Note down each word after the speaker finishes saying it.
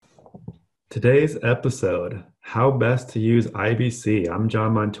Today's episode, how best to use IBC. I'm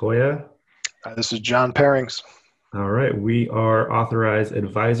John Montoya. This is John Pairings. All right, we are authorized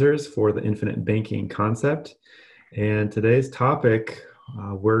advisors for the infinite banking concept. And today's topic,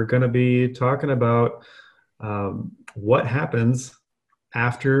 we're going to be talking about what happens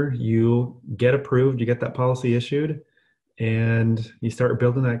after you get approved, you get that policy issued, and you start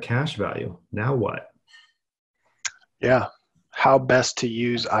building that cash value. Now what? Yeah. How best to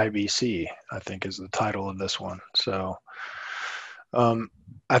use IBC, I think is the title of this one. So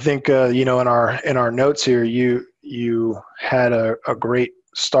I think, in our notes here, you had a great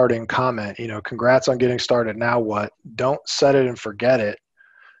starting comment, congrats on getting started. Now what? Don't set it and forget it.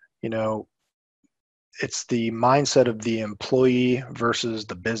 It's the mindset of the employee versus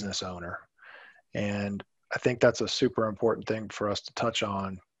the business owner. And I think that's a super important thing for us to touch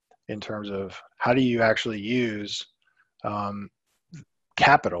on in terms of how do you actually use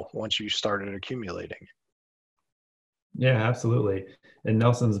capital once you started accumulating. Yeah, absolutely. In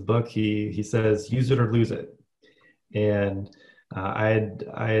Nelson's book, he says, use it or lose it. And I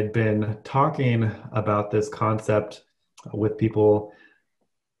had been talking about this concept with people,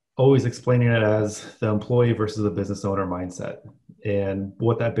 always explaining it as the employee versus the business owner mindset. And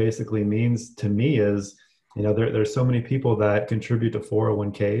what that basically means to me is, there's so many people that contribute to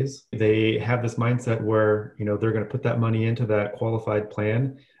 401ks. They have this mindset where, they're going to put that money into that qualified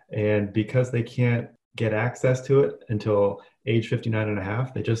plan. And because they can't get access to it until age 59 and a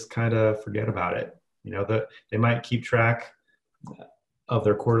half, they just kind of forget about it. That they might keep track of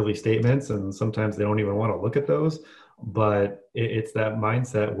their quarterly statements, and sometimes they don't even want to look at those. But it's that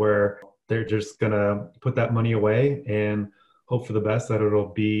mindset where they're just going to put that money away and hope for the best that it'll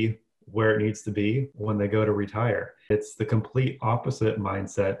be where it needs to be when they go to retire. It's the complete opposite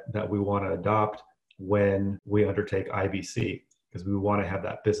mindset that we want to adopt when we undertake IBC, because we want to have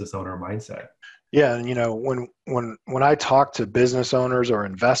that business owner mindset. Yeah, and when I talk to business owners or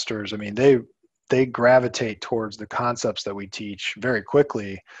investors, I mean they gravitate towards the concepts that we teach very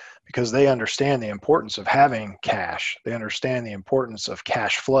quickly because they understand the importance of having cash. They understand the importance of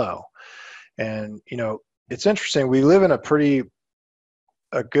cash flow. And it's interesting, we live in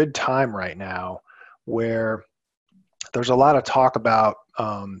a good time right now where there's a lot of talk about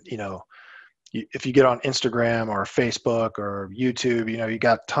if you get on Instagram or Facebook or YouTube, you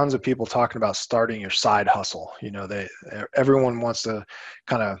got tons of people talking about starting your side hustle. Everyone wants to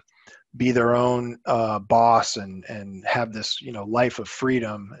kind of be their own boss and have this, life of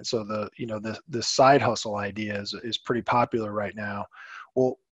freedom. And so the side hustle idea is pretty popular right now.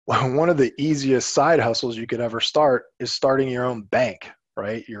 Well, one of the easiest side hustles you could ever start is starting your own bank,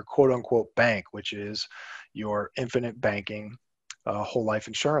 right? Your quote unquote bank, which is your infinite banking whole life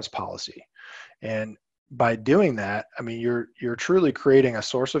insurance policy. And by doing that, I mean, you're truly creating a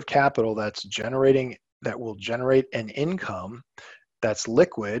source of capital that will generate an income that's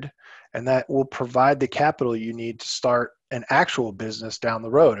liquid, and that will provide the capital you need to start an actual business down the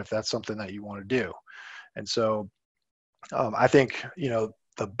road if that's something that you want to do. And so I think,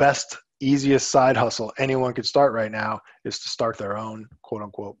 the best, easiest side hustle anyone could start right now is to start their own quote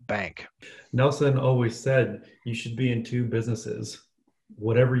unquote bank. Nelson always said you should be in two businesses: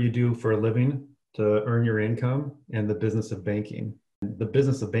 whatever you do for a living to earn your income, and the business of banking. The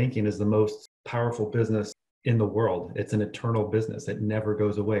business of banking is the most powerful business in the world. It's an eternal business. It never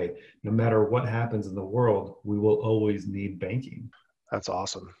goes away. No matter what happens in the world, we will always need banking. That's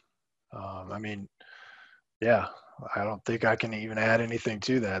awesome. Yeah, I don't think I can even add anything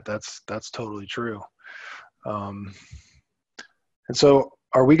to that. That's totally true. And so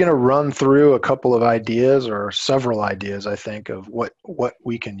are we going to run through a couple of ideas or several ideas, I think, of what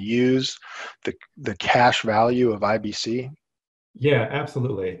we can use the cash value of IBC? Yeah,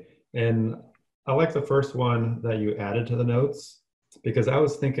 absolutely. And I like the first one that you added to the notes, because I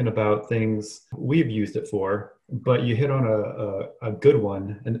was thinking about things we've used it for, but you hit on a good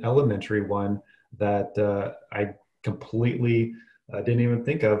one, an elementary one that I completely didn't even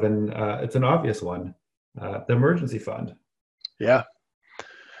think of. And it's an obvious one, the emergency fund. Yeah.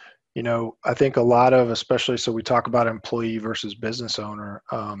 I think a lot of, especially, so we talk about employee versus business owner,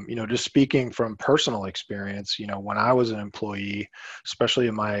 just speaking from personal experience, when I was an employee, especially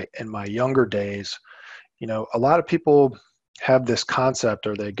in my younger days, a lot of people have this concept,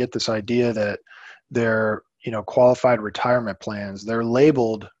 or they get this idea that they're, qualified retirement plans, they're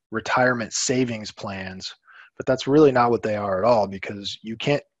labeled retirement savings plans, but that's really not what they are at all, because you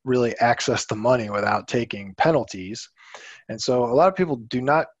can't really access the money without taking penalties. And so a lot of people do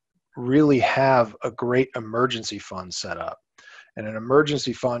not really have a great emergency fund set up. And an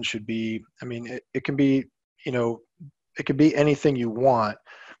emergency fund should be, it can be, it can be anything you want,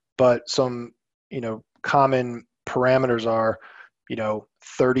 but some, common parameters are,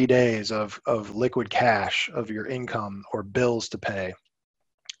 30 days of liquid cash of your income or bills to pay.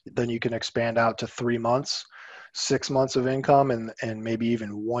 Then you can expand out to 3 months, 6 months of income, and maybe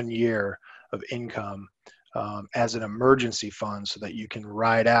even 1 year of income as an emergency fund, so that you can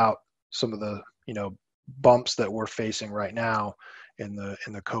ride out some of the bumps that we're facing right now in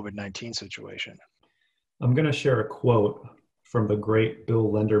the COVID-19 situation. I'm going to share a quote from the great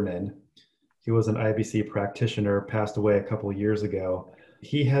Bill Lenderman. He was an IBC practitioner, passed away a couple of years ago.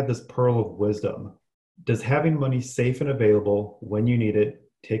 He had this pearl of wisdom. Does having money safe and available when you need it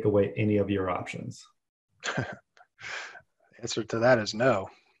take away any of your options? Answer to that is no.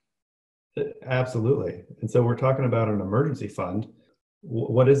 Absolutely. And so we're talking about an emergency fund.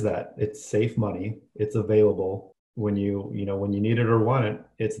 What is that? It's safe money. It's available when when you need it or want it,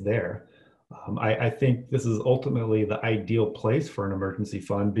 it's there. I think this is ultimately the ideal place for an emergency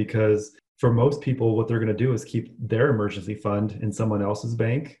fund, because for most people, what they're going to do is keep their emergency fund in someone else's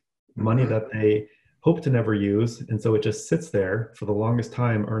bank, money that they hope to never use. And so it just sits there for the longest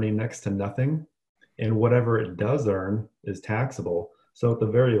time, earning next to nothing. And whatever it does earn is taxable. So at the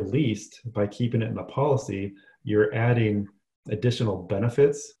very least, by keeping it in a policy, you're adding additional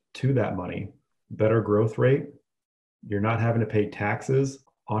benefits to that money, better growth rate. You're not having to pay taxes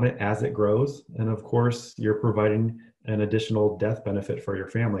on it as it grows. And of course, you're providing an additional death benefit for your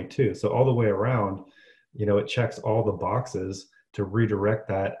family too. So all the way around, it checks all the boxes to redirect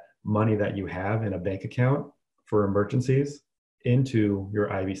that money that you have in a bank account for emergencies into your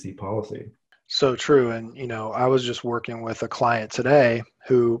IBC policy. So true. And, I was just working with a client today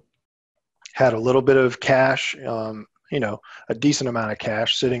who had a little bit of cash, a decent amount of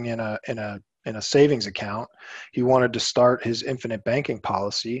cash sitting in a savings account. He wanted to start his infinite banking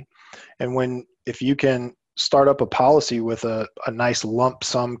policy. And if you can start up a policy with a nice lump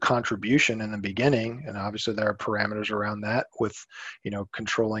sum contribution in the beginning, and obviously there are parameters around that with,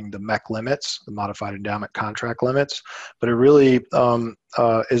 controlling the MEC limits, the modified endowment contract limits, but it really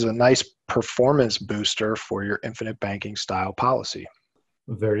is a nice performance booster for your infinite banking style policy.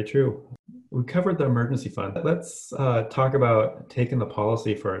 Very true. We covered the emergency fund. Let's talk about taking the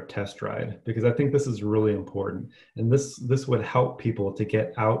policy for a test ride, because I think this is really important. And this would help people to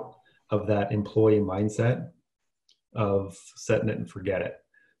get out of that employee mindset of setting it and forget it.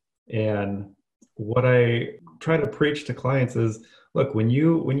 And what I try to preach to clients is, look, when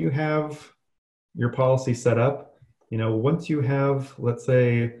you have your policy set up, once you have, let's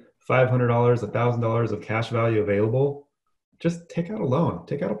say, $500, $1,000 of cash value available, just take out a loan,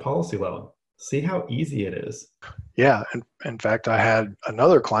 take out a policy loan, see how easy it is. Yeah. And in fact, I had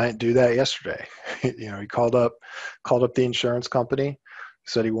another client do that yesterday. He called up the insurance company,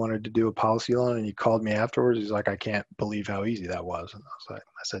 said he wanted to do a policy loan, and he called me afterwards. He's like, I can't believe how easy that was. And I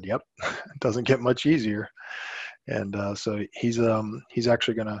said, yep, it doesn't get much easier. And so he's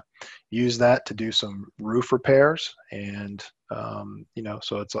actually going to use that to do some roof repairs, and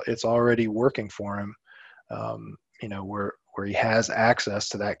so it's already working for him. Where he has access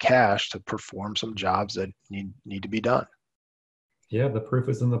to that cash to perform some jobs that need to be done. Yeah, the proof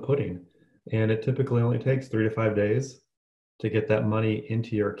is in the pudding, and it typically only takes 3 to 5 days to get that money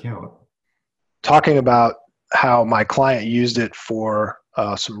into your account. Talking about how my client used it for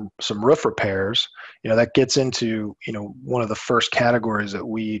some roof repairs, that gets into one of the first categories that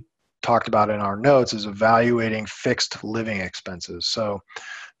we talked about in our notes is evaluating fixed living expenses. So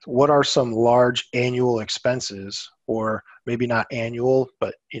what are some large annual expenses, or maybe not annual,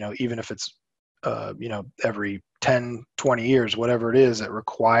 but even if it's every 10, 20 years, whatever it is, that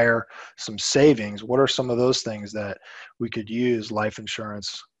require some savings? What are some of those things that we could use life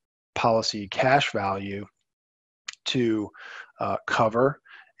insurance policy cash value to cover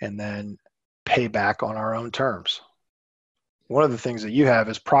and then pay back on our own terms? One of the things that you have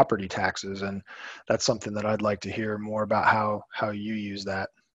is property taxes, and that's something that I'd like to hear more about how you use that.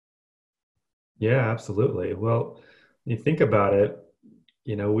 Yeah, absolutely. Well, you think about it,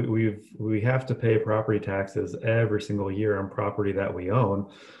 we have to pay property taxes every single year on property that we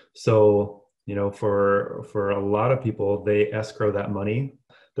own. So, for a lot of people, they escrow that money.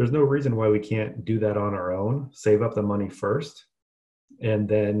 There's no reason why we can't do that on our own, save up the money first, and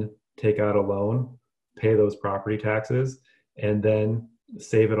then take out a loan, pay those property taxes, and then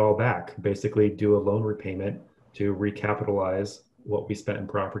save it all back. Basically do a loan repayment to recapitalize what we spent in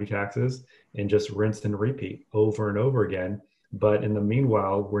property taxes, and just rinse and repeat over and over again. But in the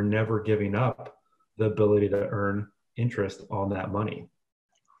meanwhile, we're never giving up the ability to earn interest on that money.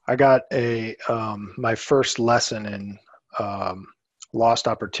 I got my first lesson in lost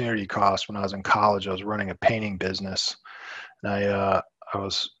opportunity cost when I was in college. I was running a painting business, and I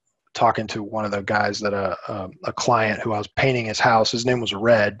was talking to one of the guys that a client who I was painting his house. His name was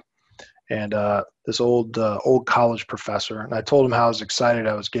Red, and this old college professor. And I told him how I was excited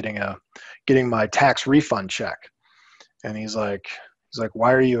I was getting my tax refund check. And he's like,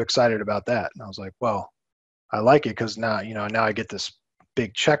 why are you excited about that? And I was like, well, I like it because now I get this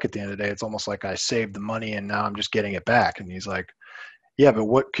big check at the end of the day. It's almost like I saved the money and now I'm just getting it back. And he's like, yeah, but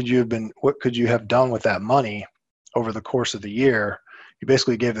what could you have done with that money over the course of the year? You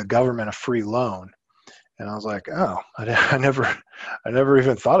basically gave the government a free loan. And I was like, oh, I never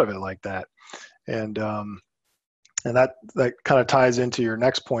even thought of it like that. And that kind of ties into your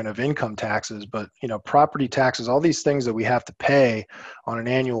next point of income taxes, but property taxes, all these things that we have to pay on an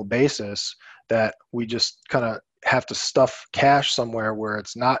annual basis that we just kind of have to stuff cash somewhere where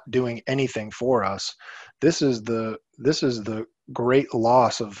it's not doing anything for us. This is the great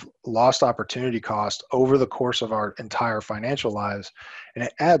lost opportunity cost over the course of our entire financial lives. And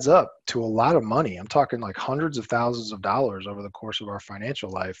it adds up to a lot of money. I'm talking like hundreds of thousands of dollars over the course of our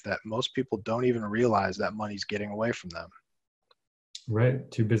financial life that most people don't even realize that money's getting away from them. Right.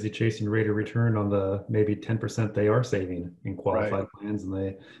 Too busy chasing rate of return on the maybe 10% they are saving in qualified plans, and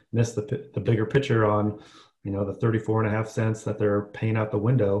they miss the bigger picture on, the 34.5 cents that they're paying out the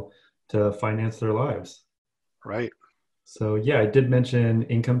window to finance their lives. Right. So yeah, I did mention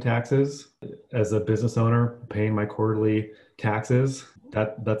income taxes. As a business owner, paying my quarterly taxes,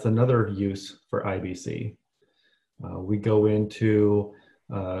 that's another use for IBC. We go into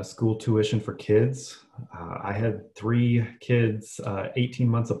school tuition for kids. I had 3 kids 18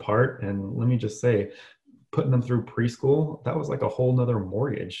 months apart, and let me just say, putting them through preschool, that was like a whole nother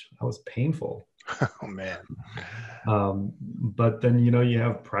mortgage. That was painful. Oh man. But then, you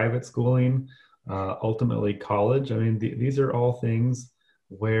have private schooling, ultimately college. I mean, these are all things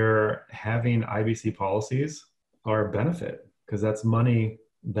where having IBC policies are a benefit, because that's money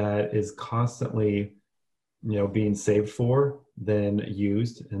that is constantly, being saved for, then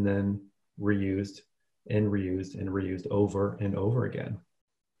used, and then reused and reused and reused over and over again.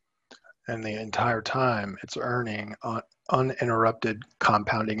 And the entire time it's earning uninterrupted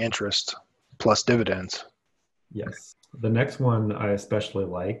compounding interest plus dividends. Yes. The next one I especially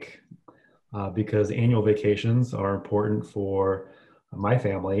like because annual vacations are important for my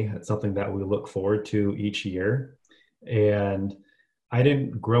family. It's something that we look forward to each year. And I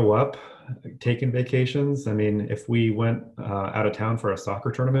didn't grow up taking vacations. I mean, if we went out of town for a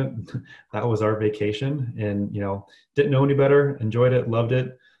soccer tournament, that was our vacation. And, didn't know any better, enjoyed it,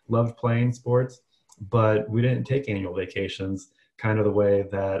 loved playing sports, but we didn't take annual vacations kind of the way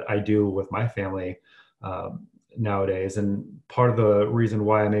that I do with my family nowadays. And part of the reason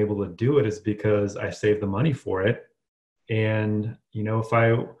why I'm able to do it is because I save the money for it. And, if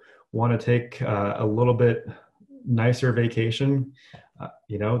I want to take a little bit nicer vacation, I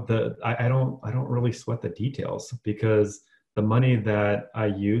don't really sweat the details, because the money that I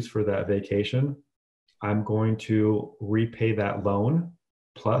use for that vacation, I'm going to repay that loan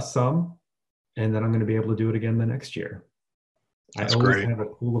plus some, and then I'm going to be able to do it again the next year. That's I always great. have a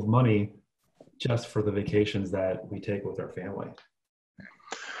pool of money just for the vacations that we take with our family.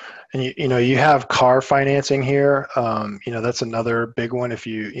 And you have car financing here. That's another big one. If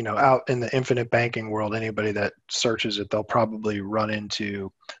out in the infinite banking world, anybody that searches it, they'll probably run into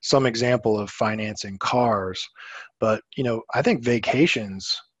some example of financing cars. But I think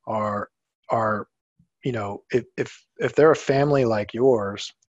vacations are if they're a family like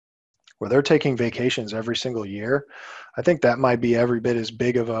yours, where they're taking vacations every single year, I think that might be every bit as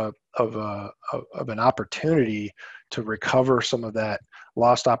big of an opportunity to recover some of that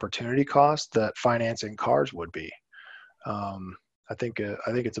lost opportunity cost that financing cars would be. I think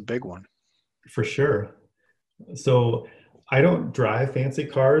it's a big one. For sure. So I don't drive fancy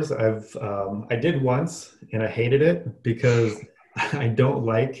cars. I did once, and I hated it because I don't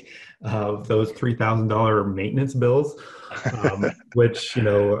like those $3,000 maintenance bills, which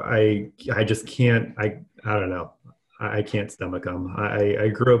I just can't. I don't know. I can't stomach them. I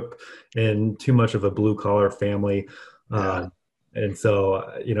grew up in too much of a blue collar family. Yeah. And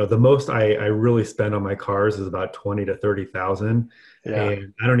so, the most I really spend on my cars is about 20 to 30,000. Yeah.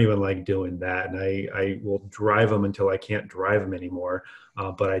 And I don't even like doing that. And I will drive them until I can't drive them anymore.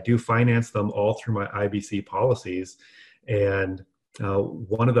 But I do finance them all through my IBC policies. And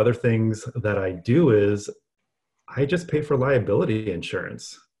one of the other things that I do is I just pay for liability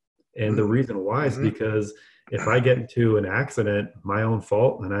insurance. And the reason why is because if I get into an accident, my own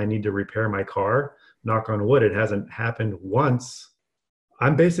fault, and I need to repair my car, knock on wood, it hasn't happened once,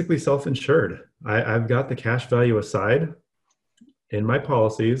 I'm basically self-insured. I've got the cash value aside in my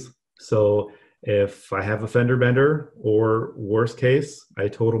policies. So If I have a fender bender, or worst case, I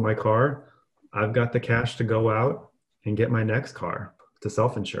total my car, I've got the cash to go out and get my next car to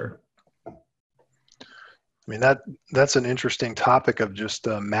self-insure. I mean, that's an interesting topic of just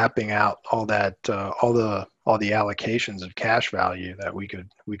mapping out all that, all the allocations of cash value that we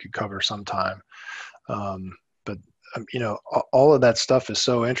could cover sometime. But all of that stuff is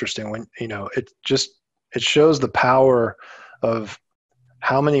so interesting when it shows the power of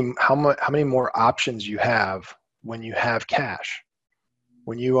how many more options you have when you have cash.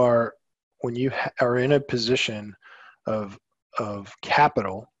 When you are are in a position of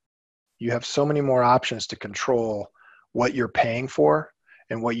capital, you have so many more options to control what you're paying for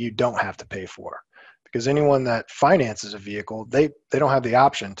and what you don't have to pay for. Because anyone that finances a vehicle, they don't have the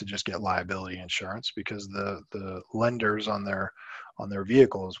option to just get liability insurance, because the lenders on their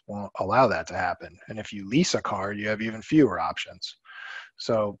vehicles won't allow that to happen. And if you lease a car, you have even fewer options.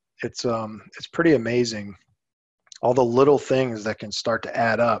 So it's pretty amazing, all the little things that can start to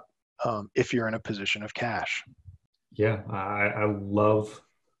add up if you're in a position of cash. Yeah, I love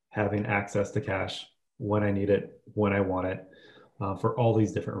having access to cash when I need it, when I want it, for all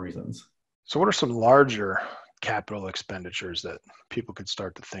these different reasons. So what are some larger capital expenditures that people could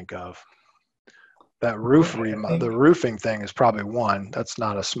start to think of? That Well, I the think, roofing thing is probably one. That's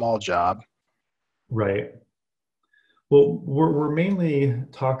not a small job. right. Well, we're mainly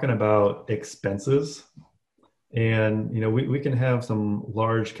talking about expenses. And we can have some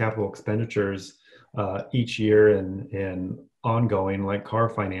large capital expenditures each year and ongoing, like car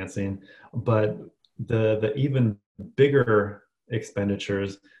financing. But the even bigger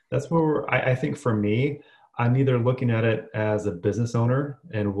expenditures, that's where I think for me, I'm either looking at it as a business owner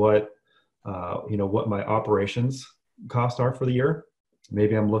and what my operations costs are for the year.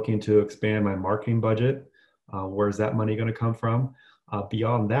 Maybe I'm looking to expand my marketing budget. Where's that money going to come from?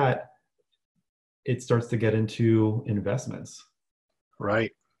 Beyond that, it starts to get into investments.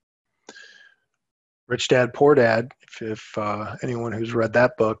 Right. Rich Dad, Poor Dad. If anyone who's read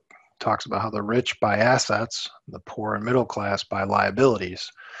that book talks about how the rich buy assets, the poor and middle class buy liabilities.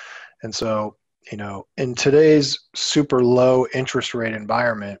 And so, in today's super low interest rate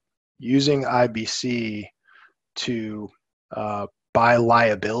environment, using IBC to buy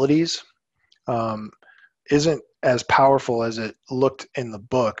liabilities um, isn't as powerful as it looked in the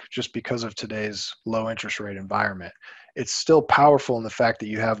book, just because of today's low interest rate environment. It's still powerful in the fact that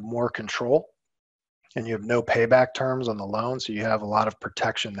you have more control and you have no payback terms on the loan, so you have a lot of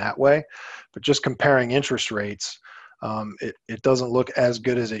protection that way. But just comparing interest rates, it doesn't look as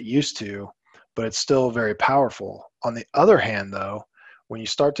good as it used to, but it's still very powerful. On the other hand, though, when you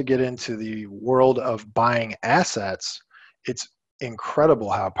start to get into the world of buying assets, it's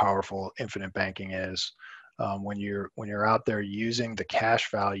incredible how powerful infinite banking is. When you're out there using the cash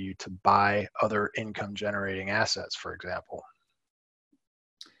value to buy other income generating assets, for example.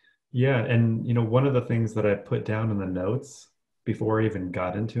 Yeah, and one of the things that I put down in the notes before I even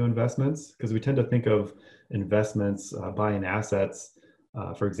got into investments, because we tend to think of investments, buying assets.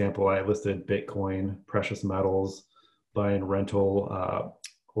 For example, I listed Bitcoin, precious metals, buying rental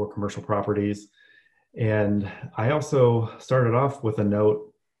or commercial properties. And I also started off with a note,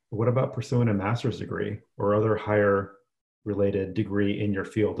 what about pursuing a master's degree or other higher related degree in your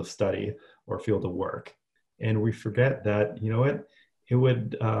field of study or field of work? And we forget that, it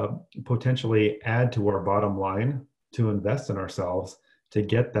would potentially add to our bottom line to invest in ourselves to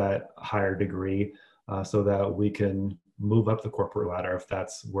get that higher degree, so that we can move up the corporate ladder if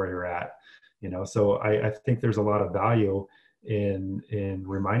that's where you're at. So I think there's a lot of value in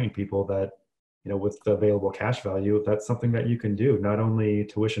reminding people that with the available cash value, that's something that you can do. Not only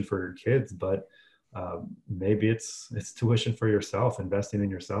tuition for your kids, but maybe it's tuition for yourself, investing in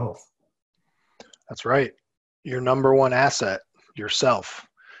yourself. That's right. Your number one asset, yourself.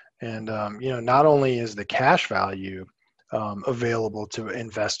 And not only is the cash value available to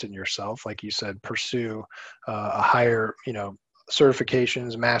invest in yourself, like you said, pursue a higher,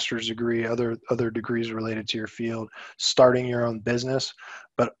 certifications, master's degree, other degrees related to your field, starting your own business.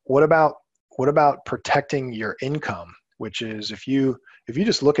 But what about protecting your income? Which is, if you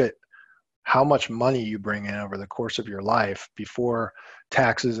just look at how much money you bring in over the course of your life before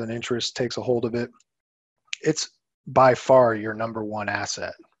taxes and interest takes a hold of it, it's by far your number one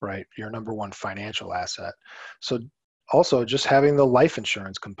asset, right? Your number one financial asset. So also just having the life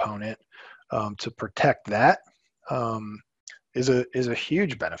insurance component to protect that is a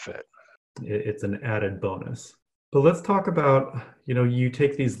huge benefit. It's an added bonus. But let's talk about, you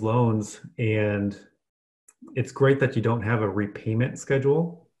take these loans, and it's great that you don't have a repayment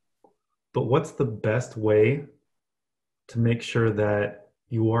schedule, but what's the best way to make sure that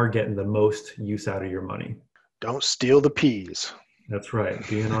you are getting the most use out of your money. Don't steal the peas. That's right.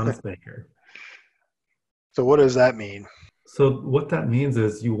 Be an honest banker. So what does that mean? So what that means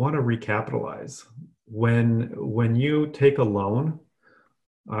is you want to recapitalize. When you take a loan,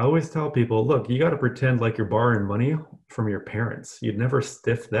 I always tell people, look, you got to pretend like you're borrowing money from your parents. You'd never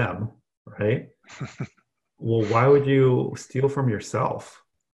stiff them, right? Well, why would you steal from yourself?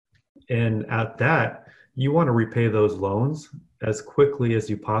 And at that, you want to repay those loans as quickly as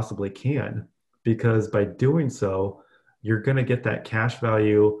you possibly can, because by doing so, you're going to get that cash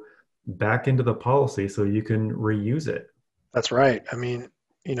value back into the policy so you can reuse it. That's right. I mean,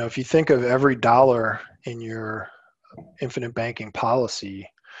 if you think of every dollar in your infinite banking policy,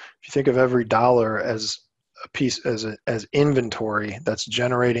 if you think of every dollar as a piece, as inventory that's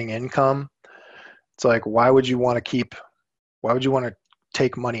generating income, it's like, why would you want to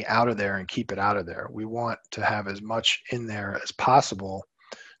take money out of there and keep it out of there? We want to have as much in there as possible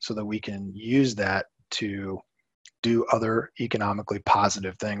so that we can use that to do other economically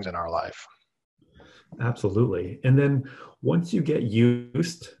positive things in our life. Absolutely. And then once you get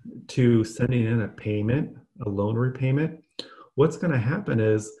used to sending in a payment, a loan repayment, what's going to happen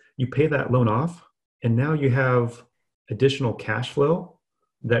is you pay that loan off, and now you have additional cash flow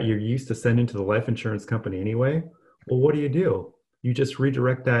that you're used to sending to the life insurance company anyway. Well, what do? You just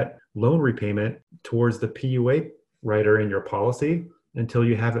redirect that loan repayment towards the PUA rider in your policy until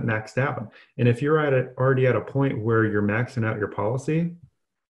you have it maxed out. And if you're already at a point where you're maxing out your policy,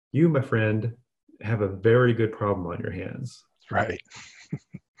 you, my friend, have a very good problem on your hands. That's right.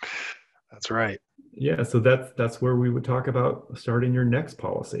 That's right. Yeah, so that's where we would talk about starting your next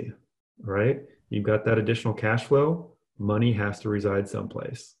policy, right? You've got that additional cash flow, money has to reside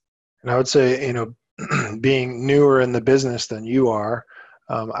someplace. And I would say, being newer in the business than you are,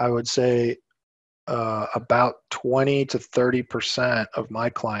 I would say about 20 to 30% of my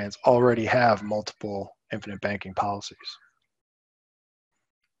clients already have multiple infinite banking policies.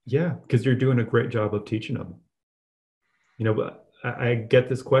 Yeah, because you're doing a great job of teaching them. But I get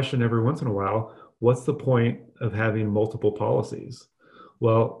this question every once in a while. What's the point of having multiple policies?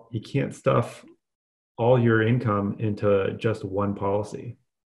 Well, you can't stuff all your income into just one policy.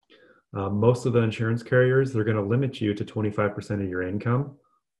 Most of the insurance carriers, they're going to limit you to 25% of your income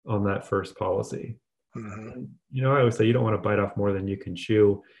on that first policy. Mm-hmm. I always say you don't want to bite off more than you can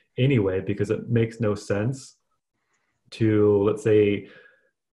chew anyway, because it makes no sense to, let's say,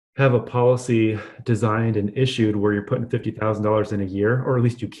 have a policy designed and issued where you're putting $50,000 in a year, or at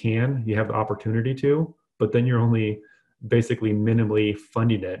least you have the opportunity to, but then you're only basically minimally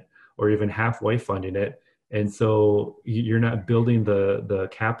funding it or even halfway funding it. And so you're not building the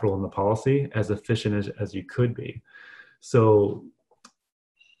capital in the policy as efficient as you could be. So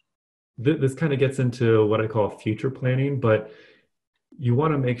this kind of gets into what I call future planning, but you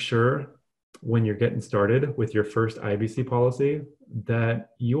want to make sure when you're getting started with your first IBC policy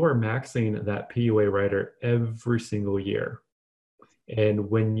that you are maxing that PUA rider every single year. And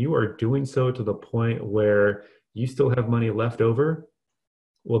when you are doing so to the point where you still have money left over,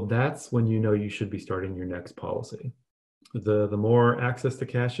 well, that's when you should be starting your next policy. The more access to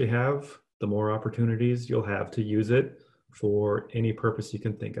cash you have, the more opportunities you'll have to use it for any purpose you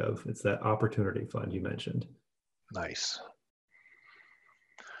can think of. It's that opportunity fund you mentioned. Nice.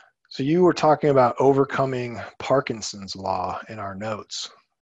 So you were talking about overcoming Parkinson's law in our notes.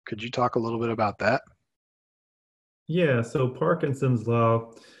 Could you talk a little bit about that? Yeah, so Parkinson's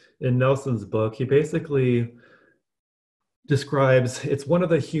law in Nelson's book, he basically describes it's one of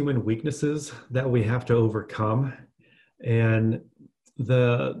the human weaknesses that we have to overcome. And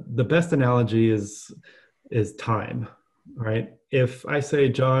the best analogy is time, right? If I say,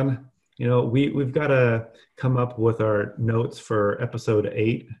 John, we've got to come up with our notes for episode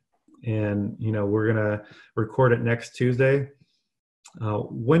 8, and we're gonna record it next Tuesday.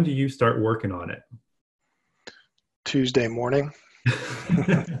 When do you start working on it? Tuesday morning.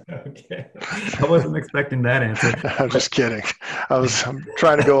 Okay, I wasn't expecting that answer. I'm just kidding. I'm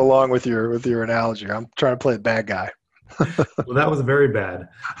trying to go along with your analogy. I'm trying to play the bad guy. Well, that was very bad,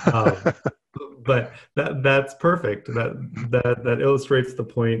 but that's perfect. That illustrates the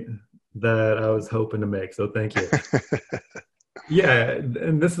point that I was hoping to make. So thank you. Yeah,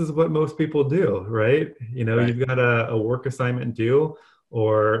 and this is what most people do, right? Right. You've got a work assignment due,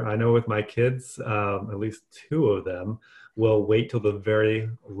 or I know with my kids, at least 2 of them will wait till the very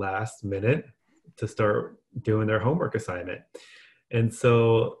last minute to start doing their homework assignment. And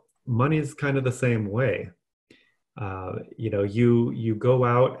so money is kind of the same way. You go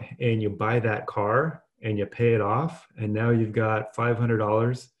out and you buy that car and you pay it off, and now you've got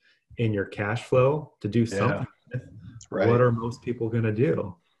 $500 in your cash flow to do Yeah. something with. Right. what are most people going to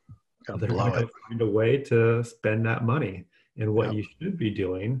do? Gonna They're going to blow it. go find a way to spend that money. And what Yep. you should be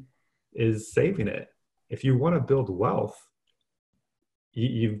doing is saving it. If you want to build wealth,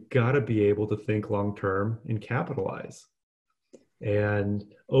 you've got to be able to think long term and capitalize. And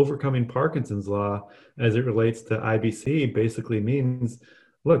overcoming Parkinson's law as it relates to IBC basically means,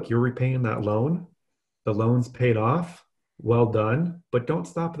 look, you're repaying that loan. The loan's paid off. Well done. But don't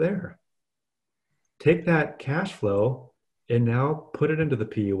stop there. Take that cash flow and now put it into the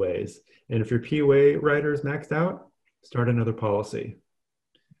PUAs. And if your PUA rider is maxed out, start another policy.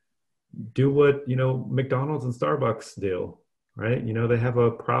 Do what, McDonald's and Starbucks do, right? They have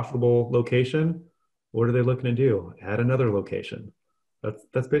a profitable location. What are they looking to do? Add another location.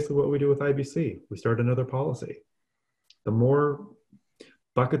 That's basically what we do with IBC. We start another policy. The more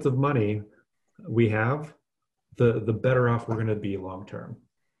buckets of money we have, the better off we're going to be long term.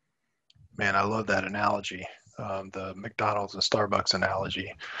 Man, I love that analogy, the McDonald's and Starbucks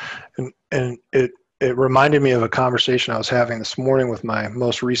analogy, and it reminded me of a conversation I was having this morning with my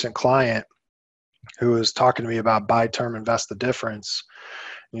most recent client, who was talking to me about buy term, invest the difference.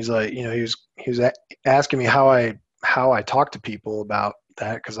 And he's like, he was asking me how I talk to people about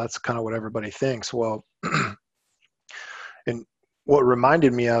that, because that's kind of what everybody thinks. Well, and what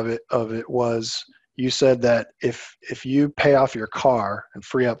reminded me of it was, you said that if you pay off your car and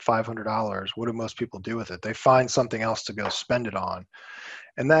free up $500, what do most people do with it? They find something else to go spend it on.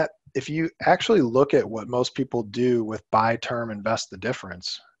 And that, if you actually look at what most people do with buy term, invest the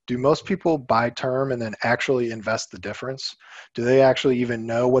difference, do most people buy term and then actually invest the difference? Do they actually even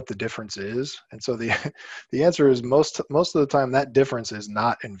know what the difference is? And so the answer is most of the time that difference is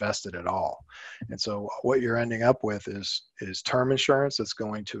not invested at all. And so what you're ending up with is term insurance that's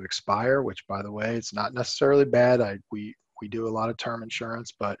going to expire, which, by the way, it's not necessarily bad. We do a lot of term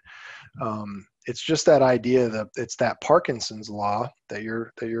insurance, but it's just that idea that it's that Parkinson's law that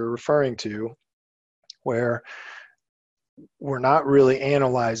you're referring to, where we're not really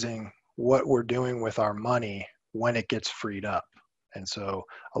analyzing what we're doing with our money when it gets freed up. And so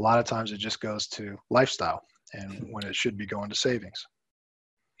a lot of times it just goes to lifestyle, and when it should be going to savings.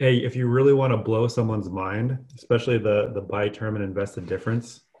 Hey, if you really want to blow someone's mind, especially the buy term and invest the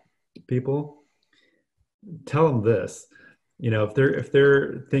difference people, tell them this. If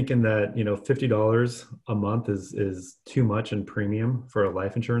they're thinking that, $50 a month is too much in premium for a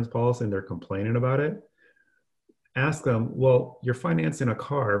life insurance policy and they're complaining about it, ask them, well, you're financing a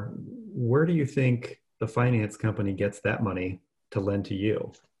car. Where do you think the finance company gets that money to lend to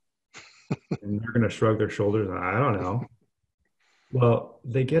you? And they're going to shrug their shoulders. I don't know. Well,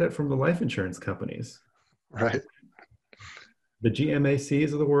 they get it from the life insurance companies. Right. The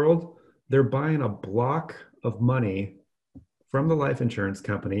GMACs of the world, they're buying a block of money from the life insurance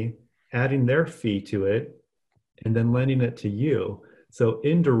company, adding their fee to it, and then lending it to you. So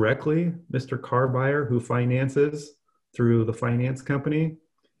indirectly, Mr. Car Buyer who finances through the finance company,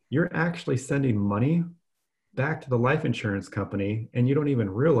 you're actually sending money back to the life insurance company and you don't even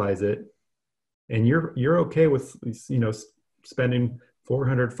realize it. And you're okay with, spending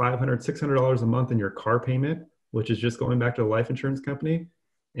 $400, $500, $600 a month in your car payment, which is just going back to the life insurance company.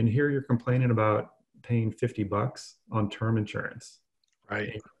 And here you're complaining about paying $50 on term insurance.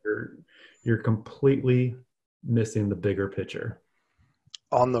 Right. And you're completely missing the bigger picture.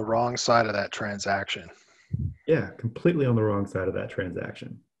 On the wrong side of that transaction. Yeah, completely on the wrong side of that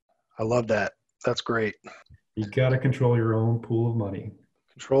transaction. I love that. That's great. You got to control your own pool of money.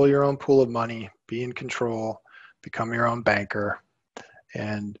 Control your own pool of money, be in control, become your own banker.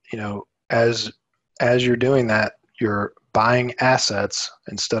 And, as you're doing that, you're buying assets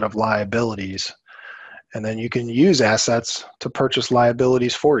instead of liabilities. And then you can use assets to purchase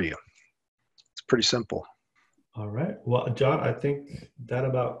liabilities for you. It's pretty simple. All right. Well, John, I think that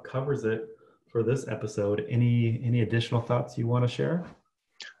about covers it for this episode. Any additional thoughts you want to share?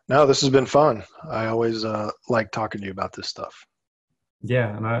 No, this has been fun. I always like talking to you about this stuff.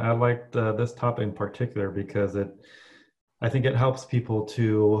 Yeah, and I liked this topic in particular because I think it helps people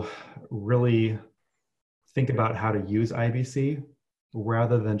to really think about how to use IBC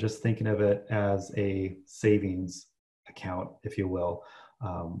rather than just thinking of it as a savings account, if you will,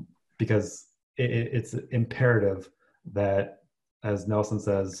 because it's imperative that, as Nelson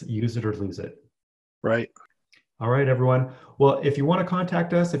says, use it or lose it. Right. All right, everyone. Well, if you want to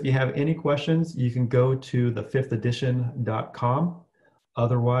contact us, if you have any questions, you can go to thefifthedition.com.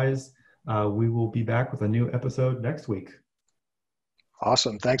 Otherwise, we will be back with a new episode next week.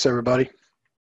 Awesome. Thanks, everybody.